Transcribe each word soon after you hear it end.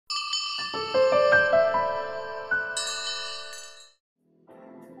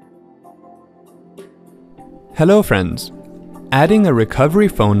Hello friends! Adding a recovery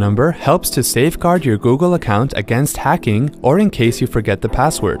phone number helps to safeguard your Google account against hacking or in case you forget the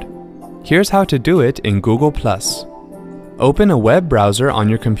password. Here's how to do it in Google+. Open a web browser on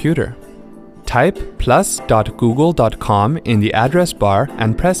your computer. Type plus.google.com in the address bar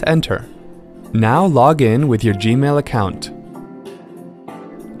and press enter. Now log in with your Gmail account.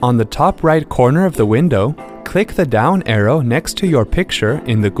 On the top right corner of the window, click the down arrow next to your picture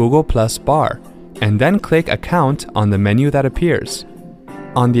in the Google+ bar, and then click Account on the menu that appears.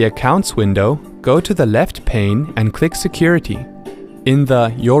 On the Accounts window, go to the left pane and click Security. In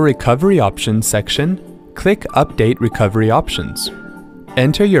the Your Recovery Options section, click Update Recovery Options.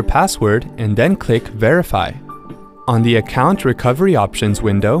 Enter your password and then click Verify. On the Account Recovery Options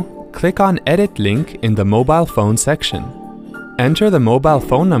window, click on Edit link in the Mobile Phone section. Enter the mobile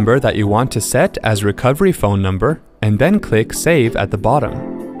phone number that you want to set as recovery phone number and then click Save at the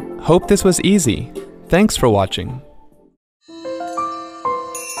bottom. Hope this was easy. Thanks for watching.